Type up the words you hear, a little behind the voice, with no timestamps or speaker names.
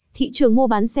thị trường mua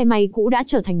bán xe may cũ đã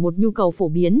trở thành một nhu cầu phổ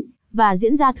biến và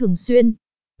diễn ra thường xuyên.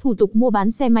 Thủ tục mua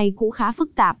bán xe may cũ khá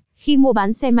phức tạp, khi mua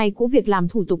bán xe may cũ việc làm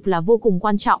thủ tục là vô cùng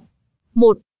quan trọng.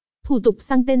 1. Thủ tục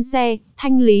sang tên xe,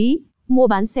 thanh lý, mua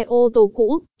bán xe ô tô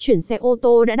cũ, chuyển xe ô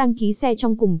tô đã đăng ký xe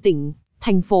trong cùng tỉnh,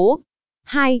 thành phố.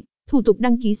 2. Thủ tục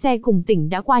đăng ký xe cùng tỉnh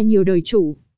đã qua nhiều đời chủ.